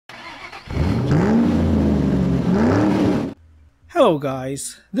Hello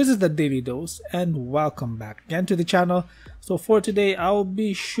guys, this is the Daily Dose and welcome back again to the channel. So for today I'll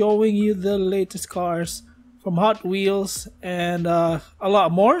be showing you the latest cars from Hot Wheels and a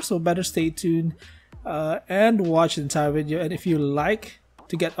lot more, so better stay tuned and watch the entire video. And if you like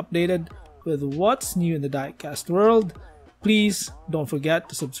to get updated with what's new in the Diecast world, please don't forget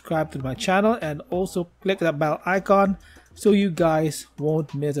to subscribe to my channel and also click that bell icon so you guys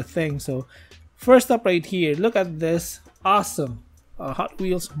won't miss a thing. So first up right here, look at this awesome Hot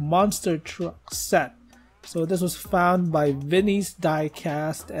Wheels monster truck set. So this was found by Vinny's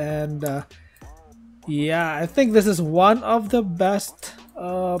Diecast, and yeah, I think this is one of the best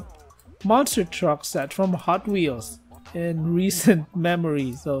monster truck set from Hot Wheels in recent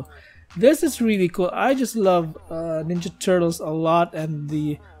memory. So this is really cool. I just love Ninja Turtles a lot, and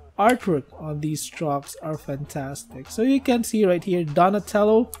the artwork on these trucks are fantastic. So you can see right here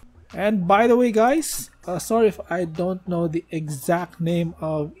Donatello. And by the way guys, sorry if I don't know the exact name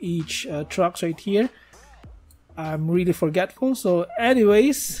of each trucks right here. I'm really forgetful. So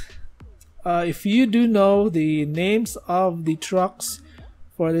anyways, if you do know the names of the trucks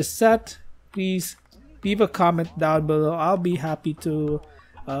for this set, please leave a comment down below. I'll be happy to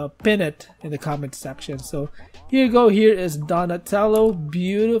pin it in the comment section. So here you go. Here is Donatello.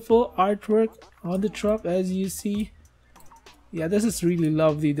 Beautiful artwork on the truck, as you see. Yeah, this is really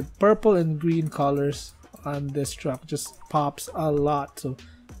lovely. The purple and green colors on this truck just pops a lot. So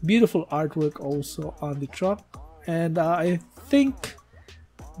beautiful artwork also on the truck. And I think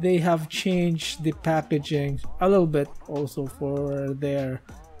they have changed the packaging a little bit also for their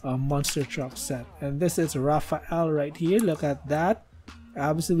monster truck set. And this is Raphael right here. Look at that.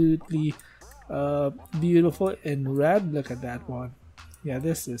 Absolutely beautiful in red. Look at that one. Yeah,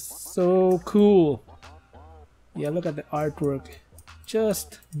 this is so cool. Yeah, look at the artwork,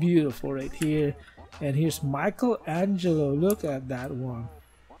 just beautiful right here. And here's Michelangelo. Look at that one.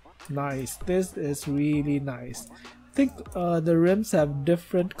 Nice. This is really nice. I think the rims have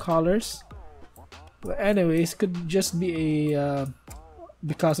different colors, but anyways, could just be a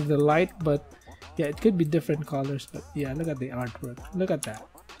because of the light, but yeah, it could be different colors. But yeah, look at the artwork. Look at that.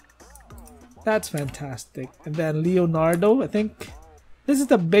 That's fantastic. And then Leonardo, I think this is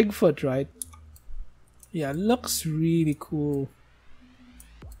the Bigfoot, right? Yeah, looks really cool.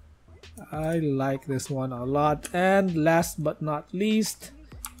 I like this one a lot. And last but not least,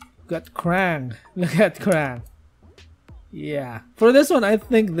 got Krang. Look at Krang. Yeah, for this one I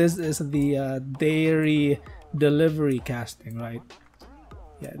think this is the dairy delivery casting, right?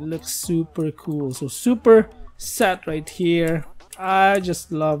 Yeah, it looks super cool. So super set right here. I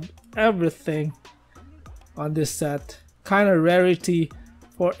just love everything on this set. Kind of rarity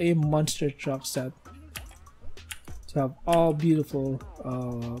for a monster truck set to have all beautiful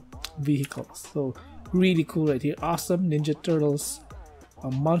vehicles. So really cool right here. Awesome Ninja Turtles,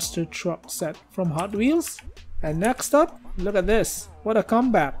 a monster truck set from Hot Wheels. And next up, look at this. What a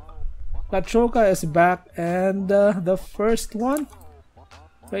comeback. La Troca is back, and the first one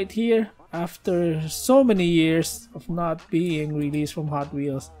right here after so many years of not being released from Hot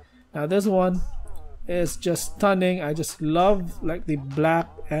Wheels. Now this one is just stunning. I just love like the black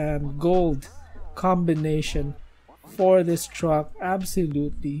and gold combination for this truck.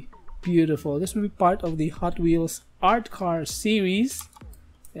 Absolutely beautiful. This will be part of the Hot Wheels art car series,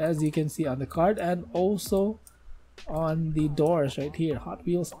 as you can see on the card, and also on the doors right here. Hot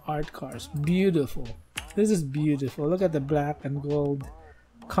Wheels art cars. Beautiful. This is beautiful. Look at the black and gold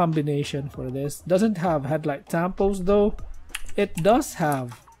combination for this. Doesn't have headlight tampos though. It does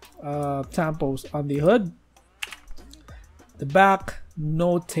have tampos on the hood. The back,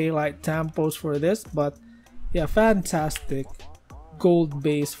 no taillight tampos for this, but yeah, fantastic gold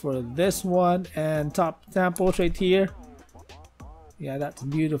base for this one, and top tampos right here. Yeah, that's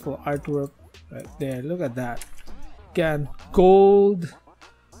beautiful artwork right there. Look at that. Again, gold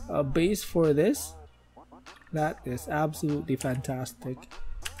base for this. That is absolutely fantastic.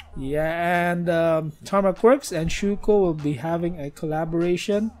 Yeah, and Tarmac Works and Shuko will be having a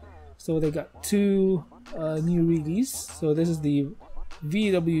collaboration. So they got two new release. So this is the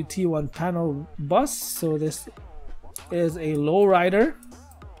VWT1 panel bus. So this is a lowrider,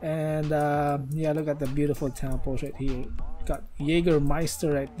 and yeah, look at the beautiful tampos right here. Got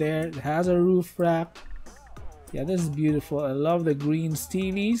Jägermeister right there. It has a roof rack. Yeah, this is beautiful. I love the green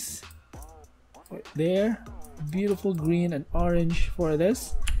Steelies right there. Beautiful green and orange for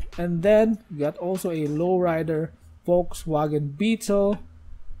this. And then we got also a lowrider Volkswagen Beetle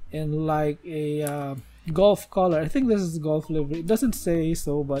in like a golf color. I think this is golf livery. It doesn't say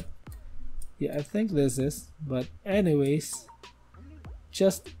so, but yeah, I think this is. But anyways,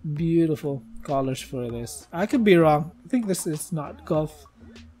 Just beautiful colors for this. I could be wrong. I think this is not Gulf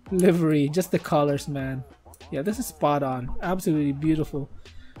livery, just the colors, man. Yeah, this is spot on. Absolutely beautiful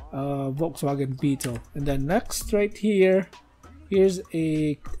Volkswagen Beetle. And then next right here, here's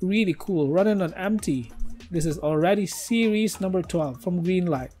a really cool running on empty. This is already series number 12 from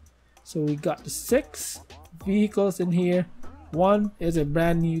Greenlight. So we got 6 vehicles in here. One is a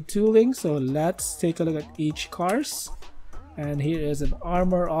brand new tooling, so let's take a look at each cars. And here is an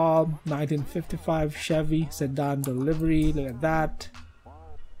Armor All 1955 Chevy sedan delivery. Look at that.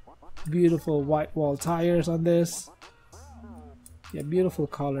 Beautiful white wall tires on this. Yeah, beautiful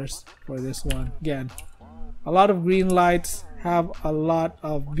colors for this one. Again, a lot of green lights have a lot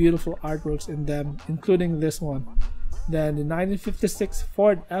of beautiful artworks in them, including this one. Then the 1956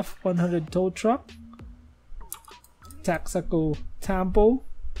 Ford F100 tow truck, Texaco Tampo.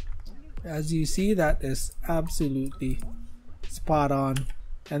 As you see, that is absolutely spot on.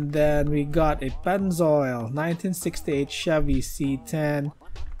 And then we got a Pennzoil 1968 Chevy C10.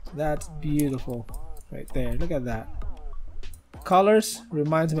 That's beautiful right there. Look at that. Colors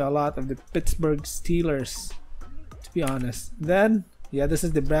reminds me a lot of the Pittsburgh Steelers, to be honest. Then yeah, this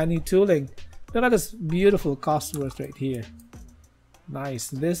is the brand new tooling. Look at this beautiful Cosworth right here. Nice.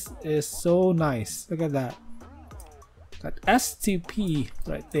 This is so nice. Look at that. Got S2P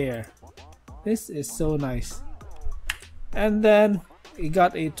right there. This is so nice. And then we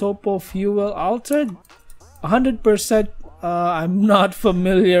got a Topo Fuel Altered 100%. I'm not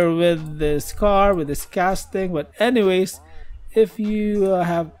familiar with this car, with this casting, but anyways, if you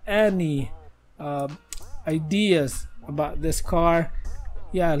have any ideas about this car,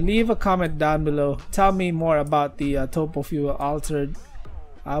 yeah, leave a comment down below. Tell me more about the Topo Fuel Altered.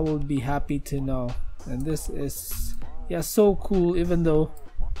 I will be happy to know. And this is, yeah, so cool, even though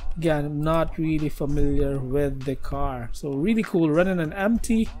again I'm not really familiar with the car. So really cool, running an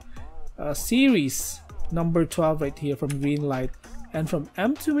empty series number 12 right here from Greenlight. And from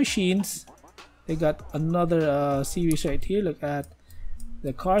M2 Machines, they got another series right here. Look at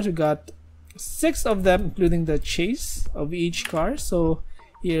the cars. We got 6 of them, including the chase of each car. So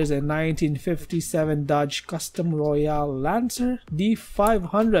here's a 1957 Dodge Custom Royale Lancer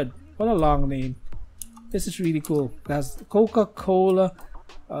D500. What a long name. This is really cool. It has Coca-Cola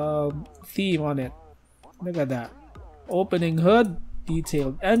theme on it. Look at that. Opening hood,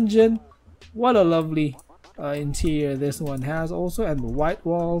 detailed engine. What a lovely interior this one has also, and white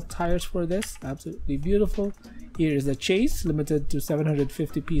wall tires for this. Absolutely beautiful. Here is the chase, limited to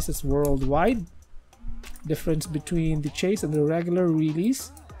 750 pieces worldwide. Difference between the chase and the regular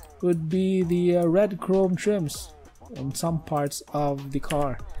release would be the red chrome trims on some parts of the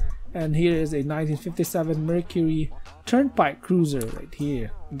car. And here is a 1957 Mercury Turnpike Cruiser right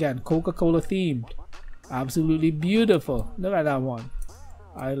here. Again, Coca-Cola themed. Absolutely beautiful. Look at that one.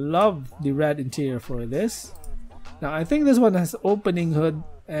 I love the red interior for this. Now I think this one has opening hood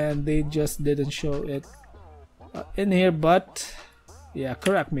and they just didn't show it in here, but yeah,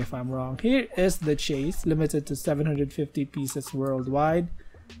 correct me if I'm wrong. Here is the chase, limited to 750 pieces worldwide.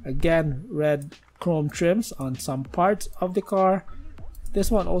 Again, red chrome trims on some parts of the car.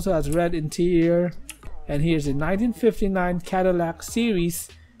 This one also has red interior. And here's a 1959 Cadillac Series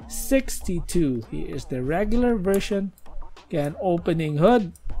 62. Here is the regular version. Again, opening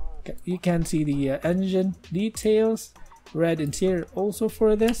hood. You can see the engine details. Red interior also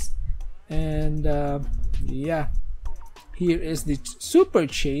for this. And yeah, here is the Super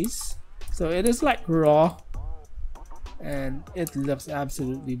Chase. So it is like raw, and it looks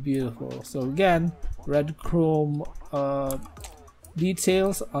absolutely beautiful. So again, red chrome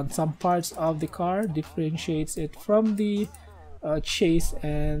details on some parts of the car differentiates it from the Chase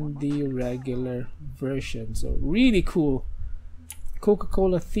and the regular version. So really cool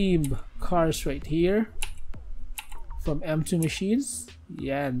Coca-Cola themed cars right here from M2 Machines.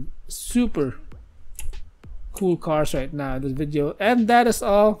 Yeah, and super cool cars right now in this video. And that is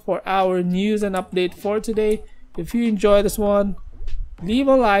all for our news and update for today. If you enjoyed this one, leave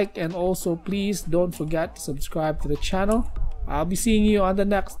a like, and also please don't forget to subscribe to the channel. I'll be seeing you on the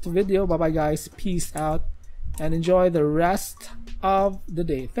next video. Bye bye guys, peace out, and enjoy the rest of the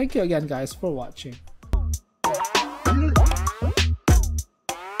day. Thank you again guys for watching.